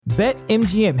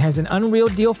BetMGM has an unreal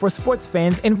deal for sports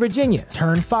fans in Virginia.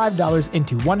 Turn $5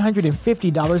 into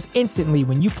 $150 instantly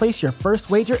when you place your first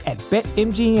wager at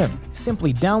BetMGM.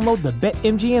 Simply download the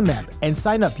BetMGM app and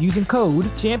sign up using code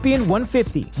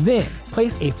Champion150. Then,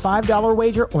 place a $5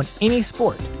 wager on any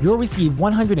sport. You'll receive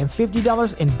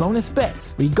 $150 in bonus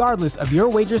bets, regardless of your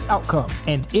wager's outcome.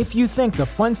 And if you think the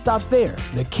fun stops there,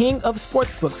 the King of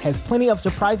Sportsbooks has plenty of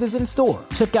surprises in store.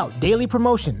 Check out daily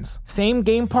promotions,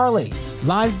 same-game parlays,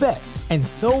 live bets, and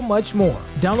so much more.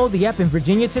 Download the app in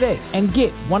Virginia today and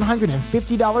get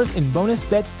 $150 in bonus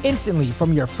bets instantly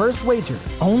from your first wager.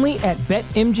 Only at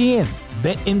BetMGM.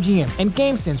 BetMGM and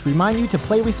GameSense remind you to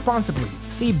play responsibly.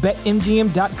 See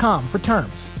BetMGM.com for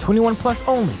terms. 21 plus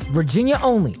only. Virginia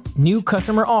only. New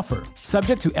customer offer.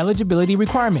 Subject to eligibility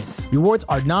requirements. Rewards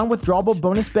are non-withdrawable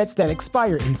bonus bets that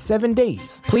expire in 7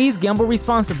 days. Please gamble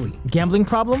responsibly. Gambling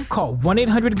problem? Call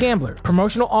 1-800-GAMBLER.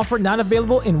 Promotional offer not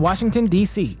available in Washington,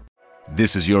 D.C.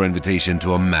 This is your invitation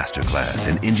to a masterclass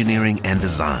in engineering and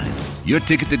design. Your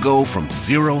ticket to go from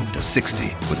 0 to 60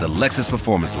 with the Lexus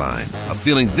Performance Line. A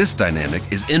feeling this dynamic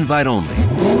is invite only.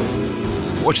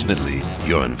 Fortunately,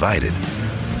 you're invited.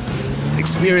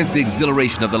 Experience the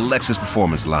exhilaration of the Lexus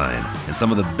Performance Line and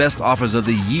some of the best offers of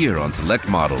the year on select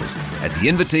models at the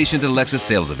Invitation to Lexus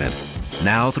sales event,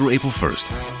 now through April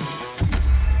 1st.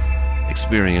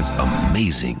 Experience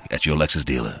amazing at your Lexus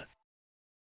dealer.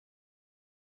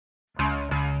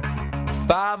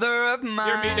 Father of mine.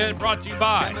 Your Meathead brought to you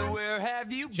by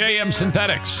JM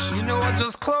Synthetics. You know, I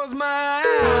just closed my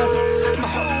eyes. My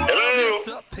whole world is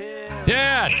uphill.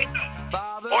 Dad.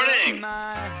 Morning.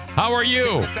 How are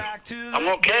you? I'm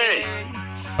okay.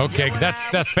 Okay,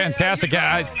 that's fantastic.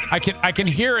 I can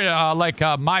hear it like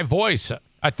my voice.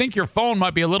 I think your phone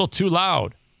might be a little too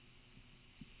loud.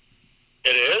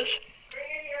 It is?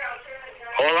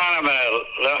 Hold on a minute.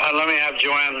 Let me have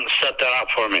Joanne set that up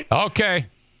for me. Okay.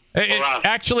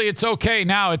 Actually, it's okay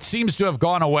now. It seems to have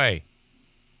gone away.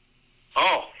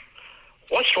 Oh,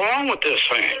 what's wrong with this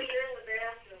thing?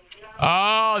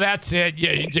 Oh, that's it.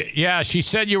 Yeah. She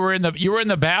said you were in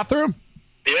the bathroom.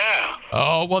 Yeah.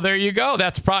 Oh, well, there you go.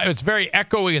 It's very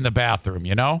echoey in the bathroom.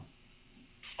 You know.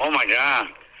 Oh my God.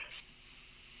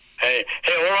 Hey,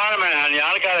 hold on a minute, honey.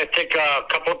 I gotta take a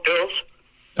couple of pills.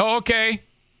 Oh, okay.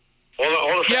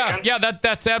 Hold a second. Yeah.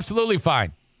 That's absolutely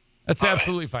fine. That's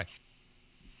absolutely fine.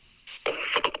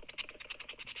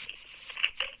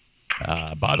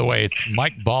 By the way, it's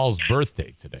Mike Ball's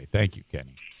birthday today. Thank you,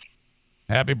 Kenny.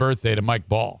 Happy birthday to Mike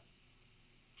Ball.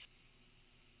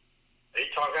 Are you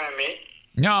talking to me?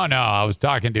 No. I was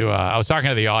talking to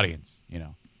the audience. You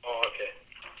know. Oh, okay.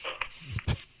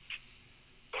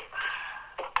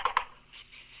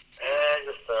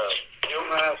 Just a few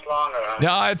minutes longer. Huh?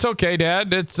 No, it's okay,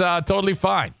 Dad. It's totally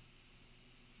fine.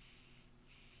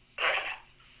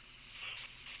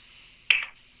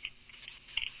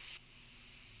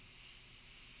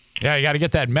 Yeah, you got to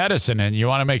get that medicine, and you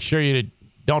want to make sure you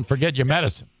don't forget your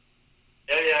medicine.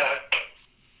 Yeah.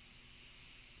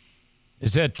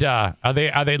 Is it? Are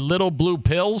they little blue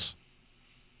pills?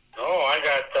 No, I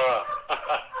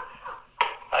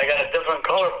got different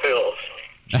color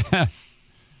pills.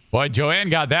 Boy, Joanne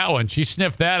got that one. She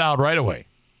sniffed that out right away.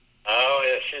 Oh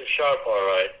yeah, she's sharp, all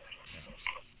right.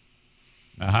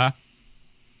 Uh-huh.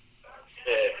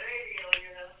 Yeah.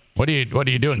 What are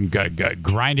you doing?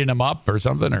 Grinding them up or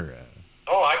something? Or?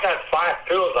 Oh, I got 5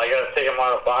 pills. I got to take them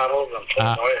out of bottles and put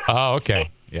them away. Oh,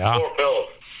 okay. Yeah. 4 pills.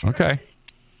 Okay.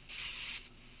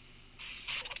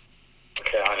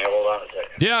 Okay, honey, hold on a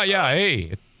second. Yeah.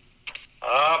 Hey.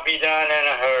 I'll be done in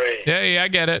a hurry. Hey, I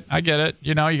get it.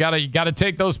 You know, you gotta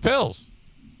take those pills.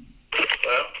 Well,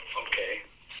 okay.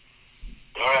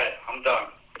 All right, I'm done.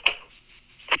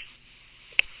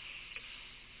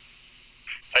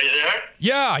 Are you there?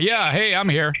 Yeah. Hey, I'm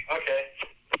here.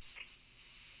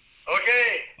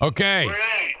 Okay.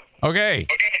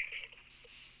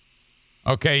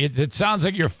 Okay. It sounds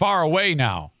like you're far away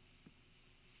now.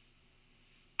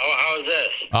 Oh, how is this?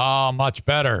 Oh, much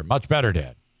better,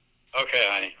 Dad. Okay,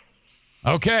 honey.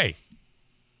 Okay.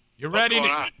 You ready?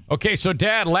 What's going on? Okay, so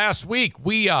Dad, last week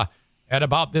we at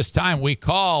about this time we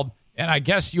called, and I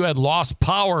guess you had lost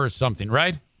power or something,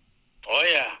 right? Oh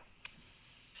yeah.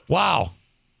 Wow.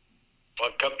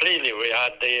 Well, completely. We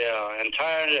had the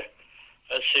entire.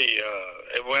 Let's see.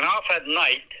 It went off at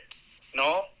night.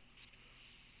 No.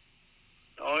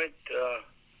 It.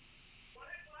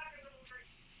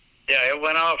 Yeah, it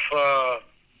went off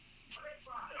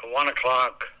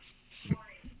 1:00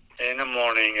 in the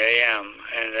morning, a.m.,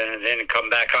 and then it didn't come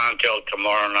back on till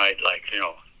tomorrow night, like,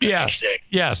 the next day.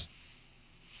 Yes.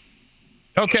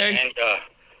 Okay. And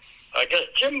I guess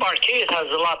Jim Marquez has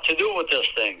a lot to do with this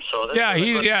thing. So this Yeah,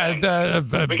 is a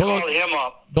good thing. We called him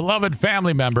up. beloved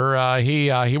family member.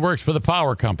 He works for the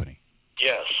power company.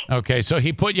 Yes. Okay, so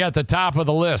he put you at the top of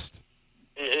the list.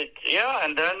 Yeah,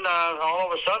 and then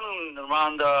all of a sudden,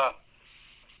 around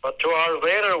about 2 hours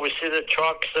later, we see the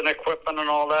trucks and equipment and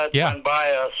all that went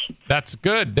by us. That's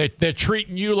good. They're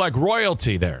treating you like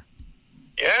royalty there.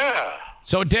 Yeah.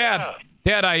 So, Dad,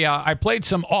 I played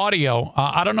some audio.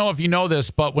 I don't know if you know this,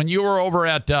 but when you were over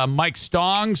at Mike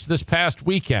Stong's this past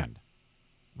weekend,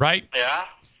 right? Yeah.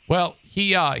 Well,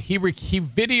 he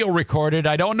video recorded.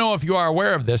 I don't know if you are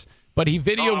aware of this, but he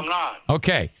video. No, I'm not.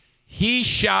 Okay. He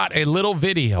shot a little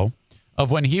video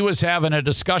of when he was having a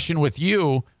discussion with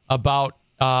you about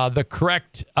the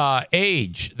correct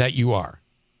age that you are.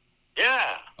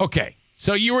 Yeah. Okay.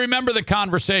 So you remember the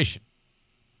conversation.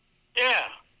 Yeah.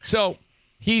 So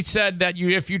he said that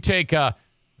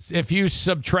if you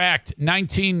subtract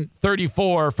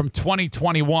 1934 from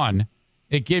 2021,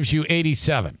 it gives you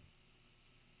 87.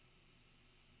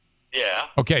 Yeah.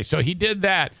 Okay, so he did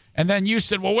that. And then you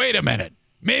said, well, wait a minute.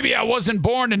 Maybe I wasn't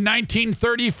born in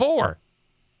 1934.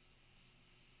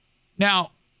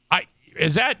 Now,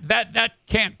 that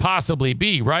can't possibly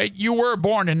be, right? You were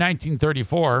born in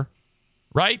 1934,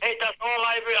 right? Hey, that's all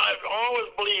I've always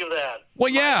believed that. Well,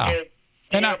 yeah.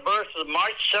 My birth is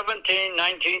March 17,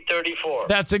 1934.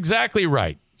 That's exactly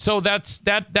right. So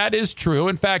that is true.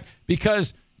 In fact,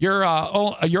 because you're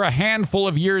a handful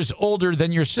of years older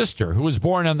than your sister, who was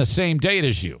born on the same date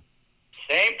as you.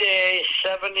 Same day,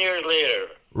 7 years later.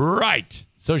 Right.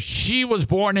 So she was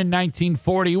born in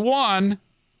 1941.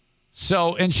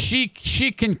 So, and she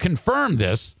can confirm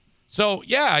this. So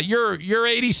yeah, you're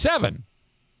 87.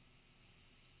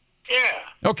 Yeah.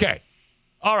 Okay.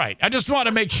 All right. I just want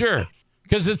to make sure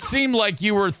because it seemed like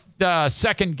you were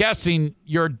second guessing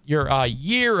your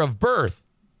year of birth.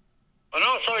 But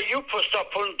also, you start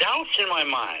putting doubts in my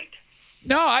mind.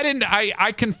 No, I didn't.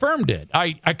 I confirmed it.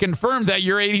 I confirmed that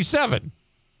you're 87.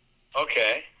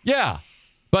 Okay. Yeah.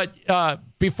 But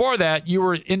before that,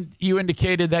 you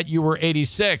indicated that you were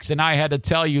 86, and I had to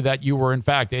tell you that you were in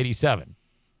fact 87.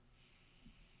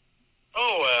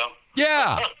 Oh well.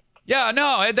 Yeah, yeah.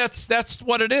 No, that's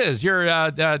what it is. You're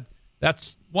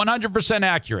that's 100%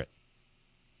 accurate.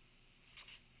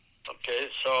 Okay,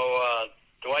 so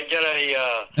do I get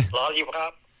a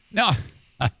lollipop? No.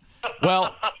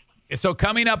 Well, so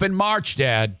coming up in March,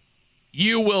 Dad,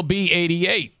 you will be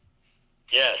 88.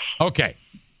 Yes. Okay.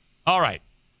 All right.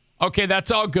 Okay, that's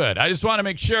all good. I just want to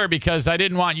make sure because I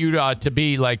didn't want you to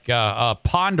be like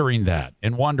pondering that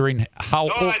and wondering how.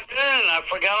 No, I didn't. I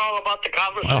forgot all about the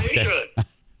conversation. Okay.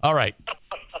 All right.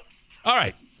 All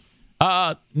right.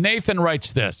 Nathan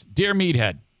writes this, Dear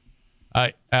Meathead.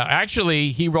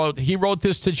 Actually, he wrote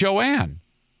this to Joanne.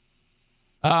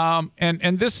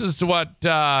 And this is what.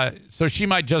 So she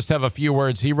might just have a few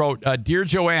words. He wrote, Dear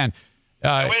Joanne. Wait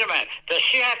a minute. Does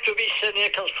she have to be sitting here?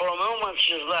 Because for a moment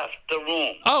she's left the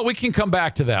room. Oh, we can come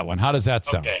back to that one. How does that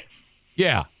sound? Okay.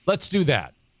 Yeah, let's do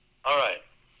that. All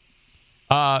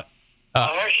right.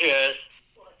 Here she is.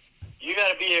 You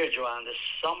got to be here, Joanne.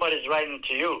 Somebody's writing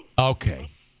to you.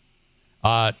 Okay.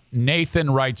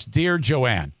 Nathan writes, Dear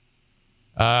Joanne,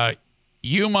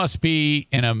 you must be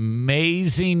an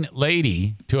amazing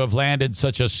lady to have landed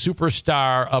such a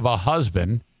superstar of a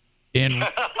husband in...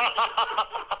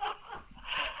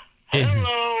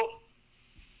 Hello.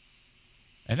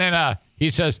 And then he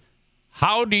says,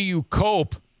 how do you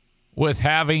cope with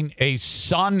having a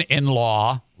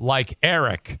son-in-law like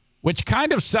Eric? Which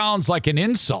kind of sounds like an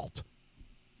insult.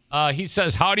 He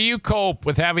says, how do you cope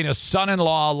with having a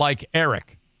son-in-law like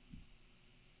Eric?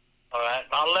 All right.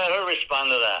 I'll let her respond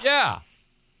to that. Yeah.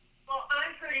 Well,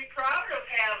 I'm pretty proud of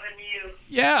having you.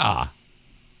 Yeah.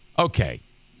 Okay.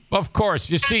 Well, of course.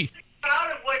 You see...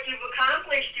 Proud of what you've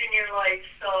accomplished in your life,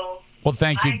 so well,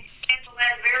 thank you. I handle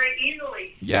that very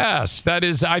easily. Yes, that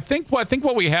is. I think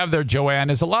what we have there,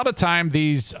 Joanne, is a lot of times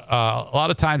these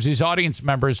audience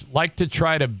members like to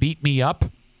try to beat me up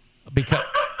because,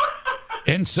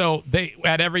 and so they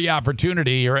at every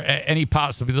opportunity or any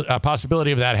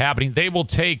possibility of that happening, they will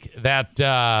take that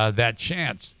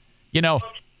chance. You know.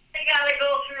 They gotta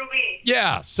go through me.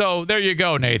 Yeah. So there you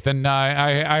go, Nathan.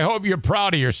 I hope you're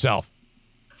proud of yourself.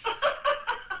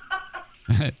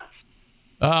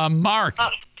 Mark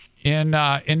in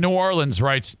New Orleans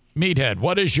writes, Meathead,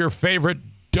 what is your favorite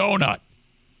donut?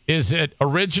 Is it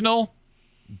original,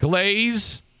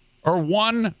 glaze, or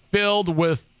one filled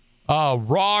with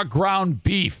raw ground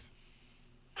beef?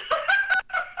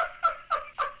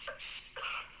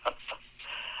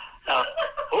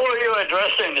 Who are you addressing?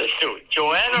 interesting, this dude?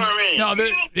 Joanne or me? No,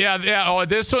 yeah. Oh,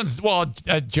 this one's,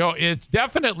 Joe, it's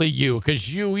definitely you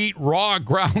because you eat raw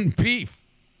ground beef.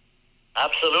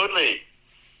 Absolutely.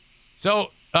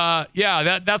 So,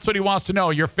 that's what he wants to know.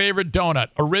 Your favorite donut,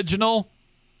 original,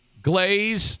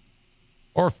 glaze,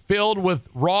 or filled with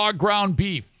raw ground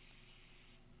beef?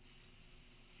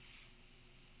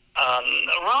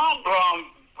 Raw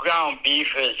ground beef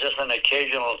is just an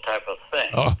occasional type of thing.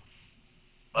 Oh,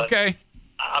 But, okay.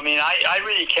 I mean, I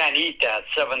really can't eat that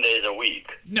 7 days a week.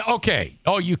 No, okay.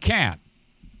 Oh, you can't.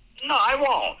 No, I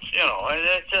won't.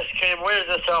 It just wears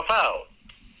itself out.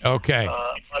 Okay.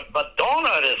 But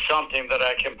donut is something that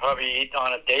I can probably eat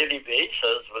on a daily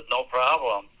basis with no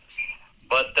problem.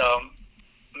 But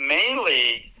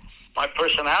mainly, my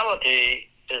personality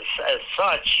is as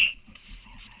such.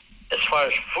 As far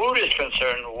as food is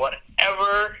concerned,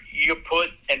 whatever you put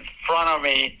in front of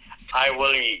me, I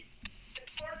will eat.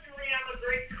 Fortunately, I'm a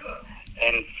great cook.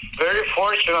 And very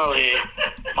fortunately,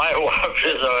 my wife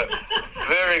is a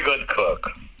very good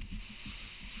cook.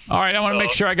 All right, I want to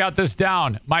make sure I got this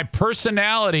down. My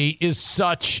personality is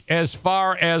such as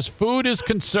far as food is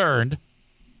concerned,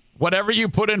 whatever you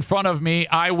put in front of me,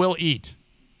 I will eat.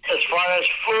 As far as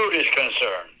food is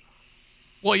concerned.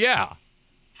 Well, yeah.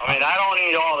 I mean, I don't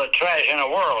eat all the trash in the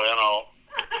world,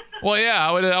 Well, yeah,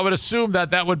 I would assume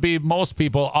that would be most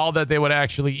people. All that they would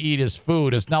actually eat is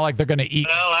food. It's not like they're going to eat.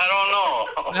 Well, I don't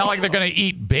know. Not like they're going to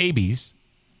eat babies.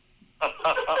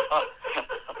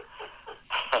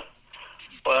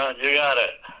 Well, you got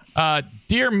it.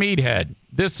 Dear Meathead,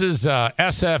 this is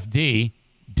SFD.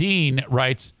 Dean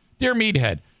writes, Dear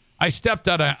Meathead, I stepped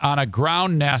on a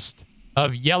ground nest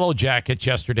of yellow jackets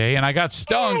yesterday, and I got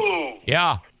stung. Ooh.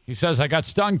 Yeah, he says, I got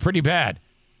stung pretty bad.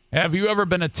 Have you ever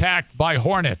been attacked by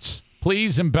hornets?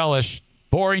 Please embellish.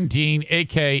 Boring Dean,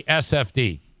 a.k.a.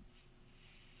 SFD.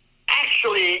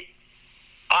 Actually,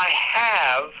 I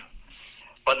have,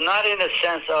 but not in the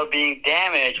sense of being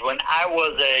damaged. When I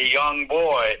was a young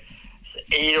boy,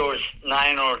 8 or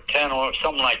 9 or 10 or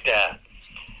something like that.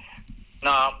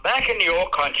 Now, back in the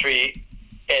old country,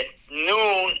 at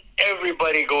noon,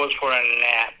 everybody goes for a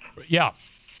nap. Yeah.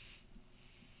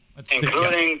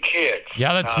 Including kids.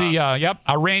 Yeah, that's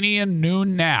Iranian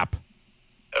noon nap.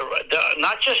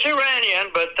 Not just Iranian,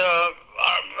 but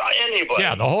anybody.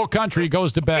 Yeah, the whole country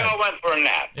goes to bed. We all went for a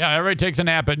nap. Yeah, everybody takes a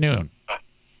nap at noon.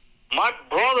 My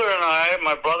brother and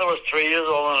my brother was 3 years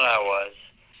older than I was.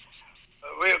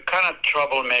 We were kind of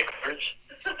troublemakers.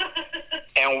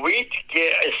 And we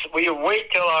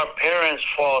wait till our parents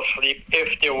fall asleep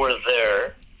if they were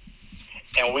there.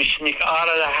 And we sneak out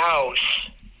of the house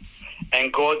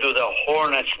and go to the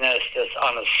hornet's nest that's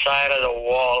on the side of the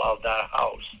wall of that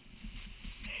house.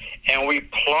 And we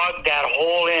plug that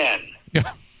hole in.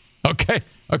 Yeah.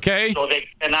 Okay. So they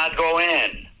cannot go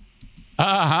in.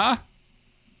 Uh-huh.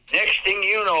 Next thing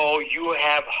you know, you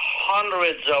have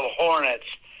hundreds of hornets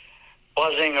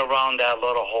buzzing around that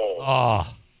little hole.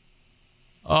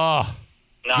 Oh.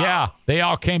 Now, yeah, they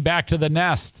all came back to the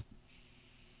nest.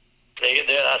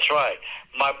 That's right.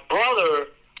 My brother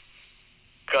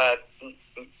got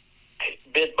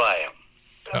bit by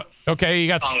him. Okay, you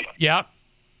got... Stung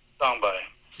by him.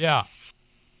 Yeah.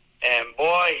 And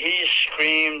boy, he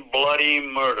screamed bloody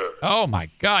murder. Oh, my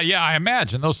God. Yeah, I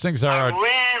imagine. Those things I are...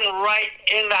 ran right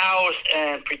in the house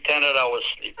and pretended I was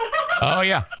sleeping. Oh,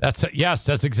 yeah. That's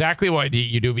exactly what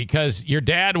you do, because your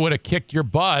dad would have kicked your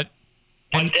butt.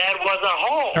 My dad was at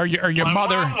home. Or your My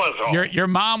mother... mom was home. Your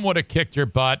mom would have kicked your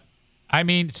butt. I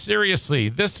mean, seriously,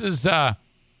 this is...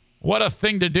 what a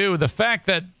thing to do. The fact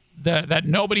that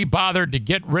nobody bothered to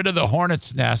get rid of the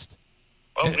hornet's nest.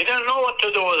 Well, we didn't know what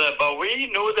to do with it, but we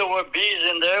knew there were bees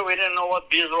in there. We didn't know what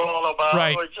bees were all about.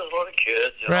 Right. We were just little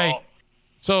kids, Right. know.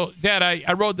 So, Dad,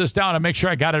 I wrote this down to make sure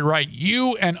I got it right.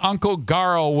 You and Uncle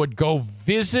Garo would go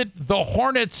visit the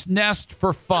hornet's nest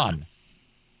for fun.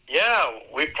 Yeah,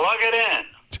 we plug it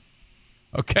in.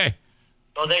 Okay.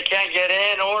 So they can't get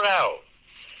in or out.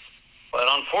 But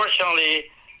unfortunately,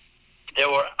 they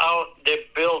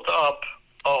built up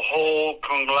a whole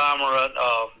conglomerate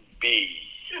of bees.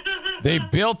 They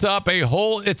built up a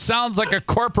whole... It sounds like a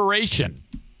corporation.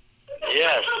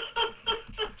 Yes.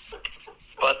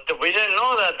 But we didn't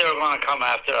know that they were going to come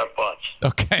after our butts.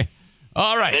 Okay.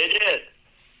 All right. They did.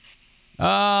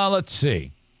 Let's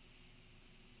see.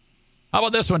 How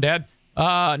about this one, Dad?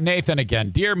 Nathan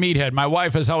again. Dear Meathead, my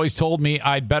wife has always told me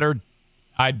I'd better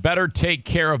take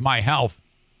care of my health.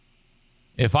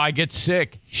 If I get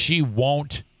sick, she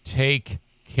won't take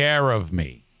care of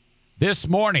me. This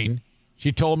morning,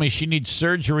 she told me she needs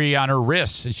surgery on her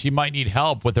wrists and she might need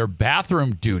help with her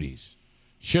bathroom duties.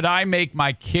 Should I make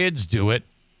my kids do it,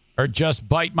 or just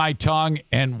bite my tongue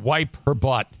and wipe her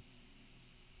butt?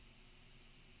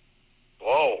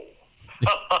 Whoa.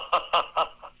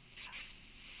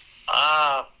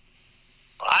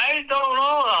 I don't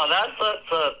know now. That's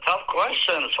a tough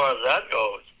question as far as that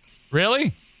goes.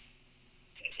 Really?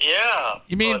 Yeah.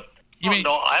 You mean?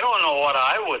 I don't know what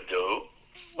I would do.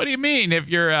 What do you mean? If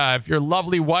your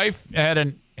lovely wife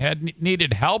had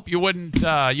needed help, you wouldn't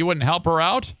help her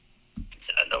out?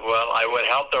 Well, I would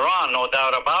help her on, no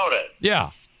doubt about it.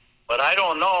 Yeah. But I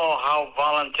don't know how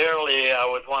voluntarily I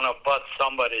would want to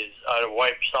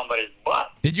wipe somebody's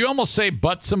butt. Did you almost say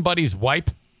butt somebody's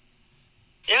wipe?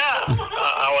 Yeah,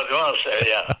 I was going to say,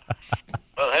 yeah.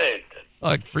 Well, hey,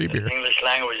 Like free beer. English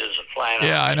language is flying out.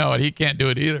 Yeah, I know it. He can't do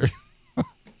it either.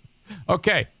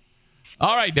 Okay.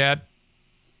 All right, Dad.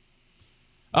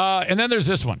 And then there's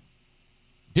this one.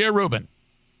 Dear Ruben,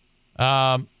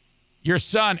 your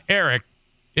son, Eric,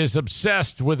 is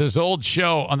obsessed with his old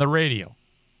show on the radio.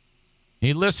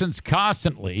 He listens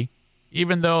constantly,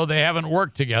 even though they haven't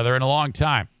worked together in a long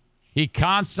time. He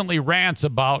constantly rants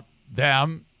about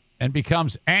them and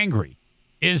becomes angry.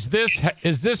 Is this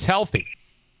healthy?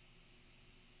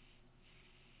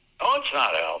 No, it's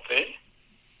not healthy.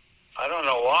 I don't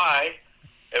know why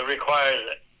it requires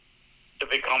it to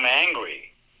become angry.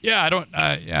 Yeah,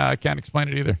 I can't explain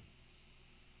it either.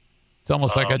 It's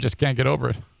almost like I just can't get over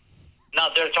it. Now,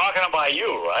 they're talking about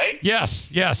you, right? Yes,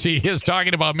 he is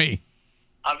talking about me.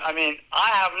 I mean, I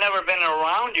have never been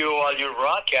around you while you're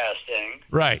broadcasting.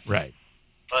 Right.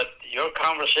 But your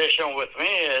conversation with me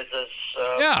is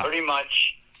pretty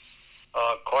much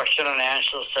a question and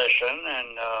answer session, and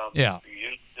you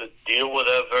deal with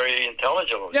it very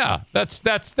intelligently. Yeah,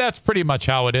 that's pretty much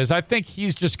how it is. I think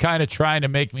he's just kind of trying to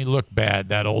make me look bad,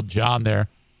 that old John there.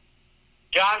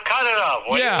 John, cut it off.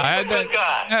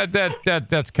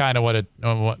 That's kind of what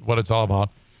it's all about.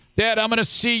 Dad, I'm going to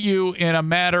see you in a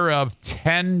matter of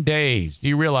 10 days. Do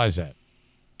you realize that?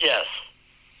 Yes.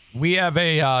 We have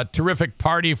a terrific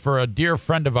party for a dear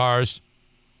friend of ours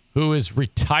who is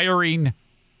retiring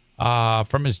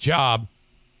from his job,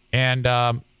 and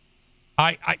I'm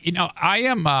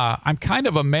kind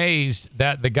of amazed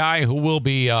that the guy who will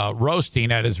be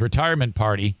roasting at his retirement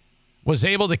party was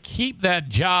able to keep that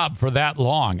job for that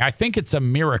long. I think it's a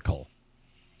miracle.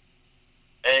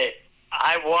 Hey,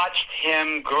 I watched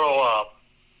him grow up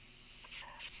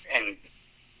and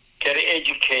get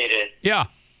educated. Yeah.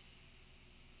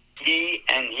 He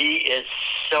is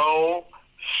so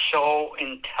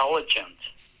intelligent.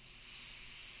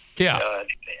 Yeah. The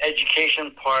education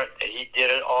part, he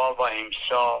did it all by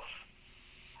himself.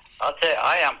 I'll tell you,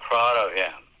 I am proud of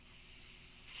him.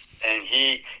 And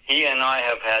he and I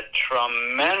have had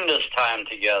tremendous time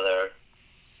together.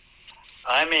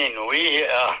 I mean,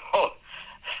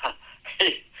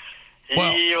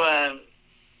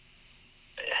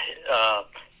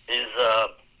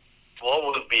 what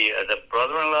would be the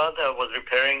brother-in-law that was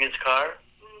repairing his car?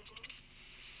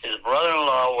 His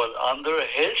brother-in-law was under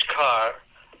his car,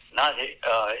 not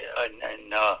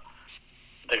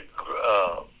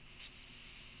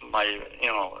my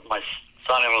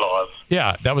son-in-law's.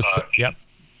 Yeah, that was yep.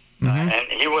 Mm-hmm. And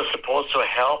he was supposed to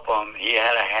help him. He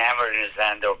had a hammer in his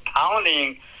hand. They were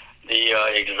pounding the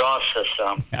exhaust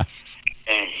system,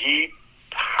 and he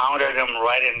pounded him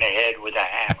right in the head with a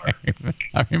hammer.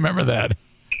 I remember that.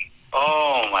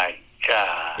 Oh my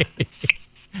God!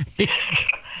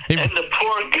 And the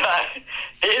poor guy,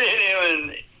 he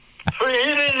didn't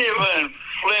even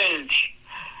flinch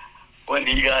when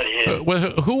he got hit.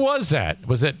 Who was that?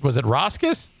 Was it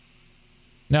Roskus?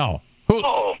 No.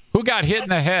 Who got hit in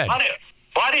the head?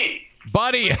 Buddy.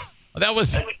 That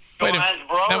was Joanne's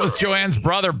brother. That was Joanne's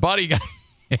brother. Buddy got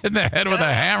hit in the head with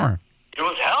a hammer. He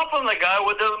was helping the guy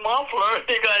with his muffler.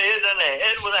 He got hit in the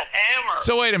head with a hammer.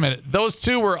 So wait a minute. Those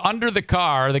two were under the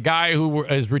car. The guy who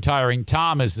is retiring,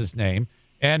 Tom is his name,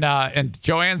 and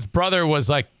Joanne's brother was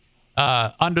like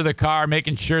under the car,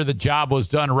 making sure the job was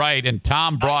done right. And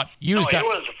Tom he was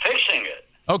fixing it.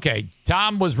 Okay,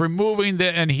 Tom was removing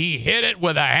and he hit it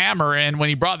with a hammer. And when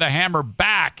he brought the hammer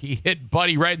back, he hit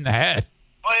Buddy right in the head.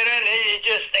 Well, he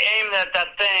just aimed at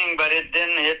that thing, but it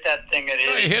didn't hit that thing.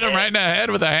 He hit him right in the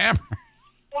head with a hammer.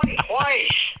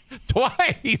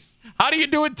 Twice? How do you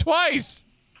do it twice?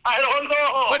 I don't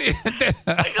know.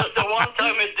 I guess the one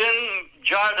time it didn't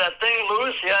jar that thing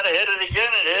loose, he had to hit it again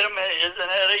and hit him in the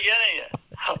head again.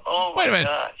 Oh, my Wait a minute.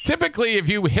 gosh. Typically, if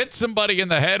you hit somebody in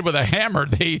the head with a hammer,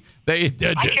 they I can't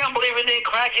believe it didn't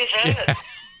crack his head. Yeah.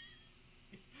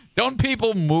 Don't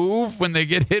people move when they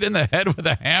get hit in the head with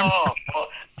a hammer? Oh,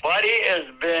 Buddy has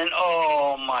been,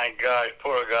 oh, my gosh,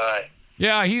 poor guy.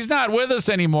 Yeah, he's not with us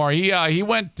anymore. He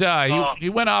went he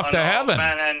went off to heaven.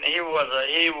 Man, and he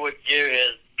would give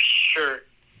his shirt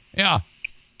Yeah.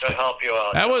 to help you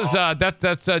out. That you was know?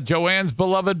 that's Joanne's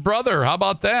beloved brother. How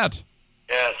about that?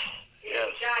 Yes.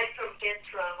 Died from head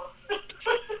trauma.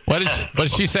 What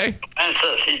did she say? And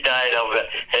says he died of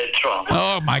head trauma.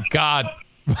 Oh my God.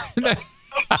 No, he didn't.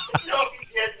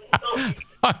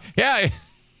 No. Yeah.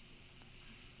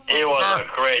 He was a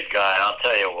great guy. I'll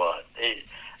tell you what.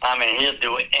 He'll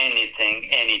do anything,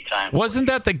 anytime. Wasn't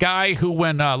that the guy who,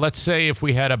 when let's say if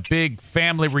we had a big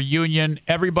family reunion,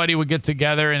 everybody would get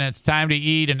together and it's time to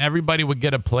eat, and everybody would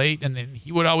get a plate, and then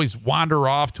he would always wander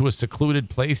off to a secluded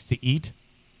place to eat?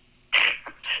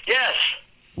 Yes.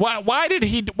 Why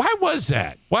was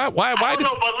that? Why I don't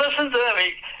know, but listen to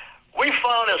me. We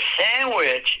found a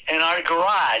sandwich in our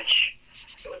garage,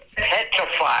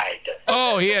 petrified.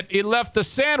 Oh, he left the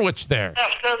sandwich there.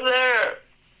 Left us there.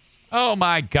 Oh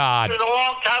my God. It was a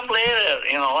long time later,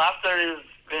 after it's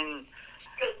been.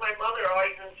 Because my mother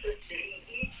always insisted he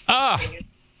eat. He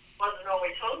wasn't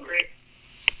always hungry.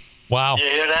 Wow. You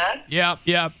hear that?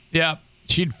 Yep.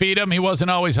 She'd feed him. He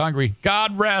wasn't always hungry.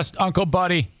 God rest, Uncle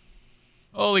Buddy.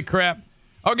 Holy crap.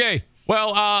 Okay.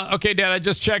 Well, okay, Dad, I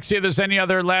just checked, see if there's any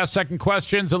other last-second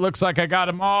questions. It looks like I got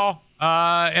them all.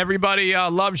 Everybody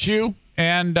loves you,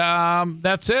 and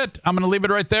that's it. I'm going to leave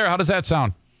it right there. How does that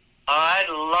sound? I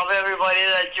love everybody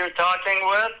that you're talking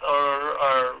with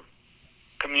or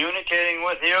communicating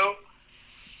with you.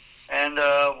 And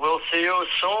we'll see you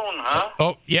soon, huh?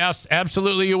 Oh, yes,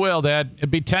 absolutely you will, Dad. It'll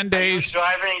be 10 days. Are you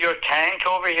driving your tank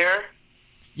over here?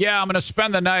 Yeah, I'm going to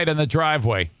spend the night in the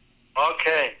driveway.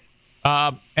 Okay.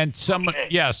 And someone,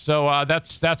 yes. So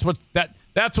that's what's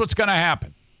going to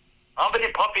happen. How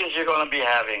many puppies you going to be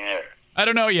having there? I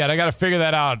don't know yet. I got to figure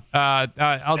that out.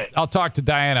 I'll talk to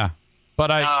Diana,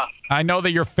 but I know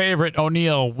that your favorite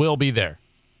O'Neill will be there.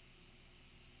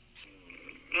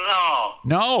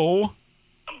 No.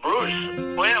 Bruce.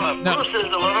 Wait a minute. No. Bruce is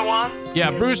the little one?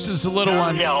 Yeah, Bruce is the little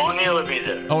one. Yeah, O'Neill will be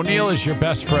there. O'Neill is your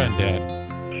best friend, Dad.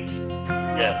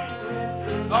 Yes.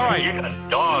 All right. You got a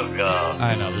dog.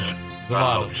 I know.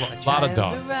 There's a lot of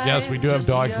dogs. Yes, we do have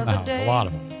dogs in the house. A lot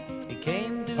of them.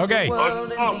 Okay.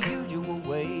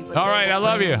 All right. I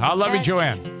love you. I love you,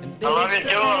 Joanne. I love you too.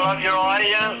 I love your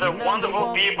audience. They're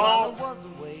wonderful people.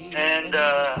 And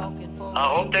I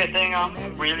hope they think I'm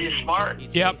really smart.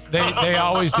 Yep. They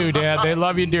always do, Dad. They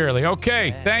love you dearly.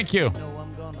 Okay. Thank you.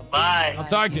 Bye. I'll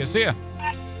talk to you. See ya.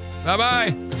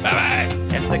 Bye-bye. Bye-bye.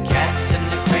 And the cat's in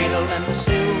the cradle and the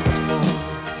silver spoon.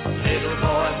 Little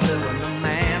boy.